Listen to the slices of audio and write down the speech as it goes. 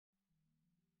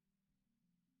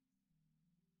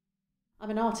I'm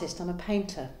an artist, I'm a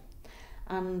painter,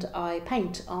 and I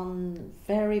paint on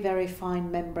very, very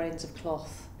fine membranes of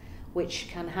cloth which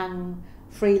can hang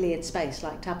freely in space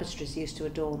like tapestries used to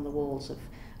adorn the walls of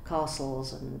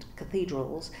castles and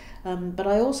cathedrals, but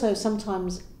I also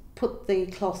sometimes put the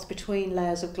cloth between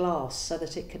layers of glass so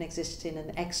that it can exist in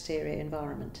an exterior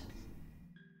environment.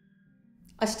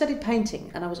 I studied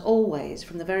painting and I was always,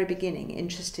 from the very beginning,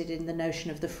 interested in the notion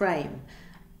of the frame.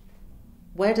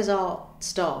 Where does art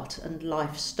start and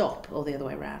life stop, or the other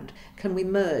way around? Can we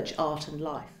merge art and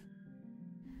life?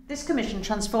 This commission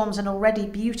transforms an already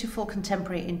beautiful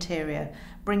contemporary interior,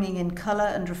 bringing in colour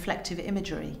and reflective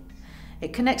imagery.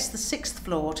 It connects the 6th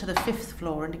floor to the 5th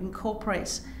floor and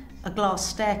incorporates a glass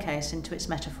staircase into its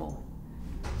metaphor.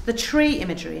 The tree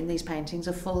imagery in these paintings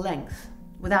are full length,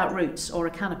 without roots or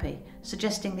a canopy,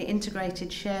 suggesting the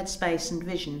integrated shared space and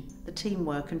vision, the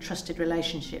teamwork and trusted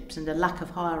relationships, and a lack of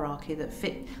hierarchy that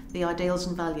fit the ideals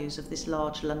and values of this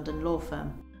large London law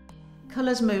firm.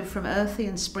 Colours move from earthy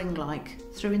and spring-like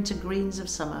through into greens of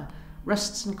summer,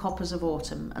 rusts and coppers of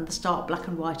autumn, and the stark black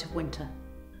and white of winter.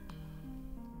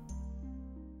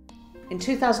 In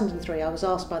 2003, I was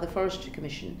asked by the Forestry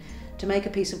Commission to make a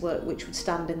piece of work which would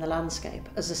stand in the landscape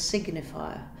as a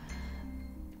signifier.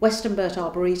 Westonbirt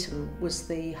Arboretum was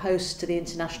the host to the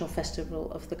International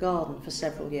Festival of the Garden for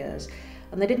several years,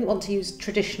 and they didn't want to use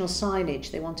traditional signage.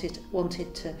 They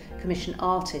wanted to commission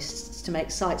artists to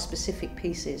make site-specific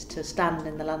pieces to stand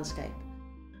in the landscape.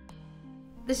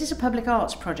 This is a public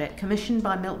arts project commissioned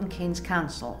by Milton Keynes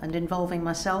Council and involving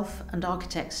myself and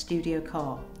architect Studio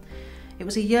Carr. It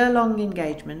was a year-long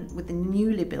engagement with the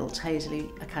newly built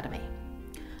Hazeley Academy.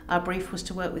 Our brief was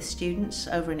to work with students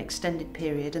over an extended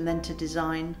period and then to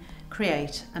design,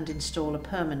 create and install a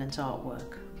permanent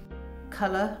artwork.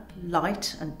 Colour,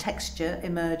 light and texture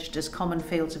emerged as common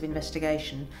fields of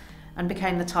investigation and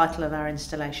became the title of our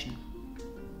installation.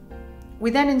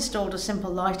 We then installed a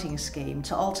simple lighting scheme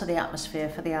to alter the atmosphere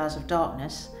for the hours of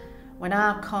darkness, when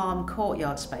our calm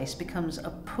courtyard space becomes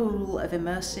a pool of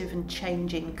immersive and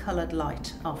changing coloured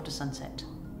light after sunset.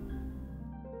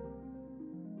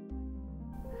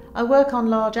 I work on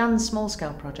large and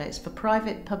small-scale projects for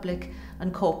private, public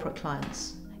and corporate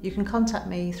clients. You can contact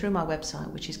me through my website,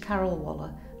 which is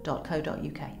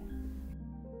carolewaller.co.uk.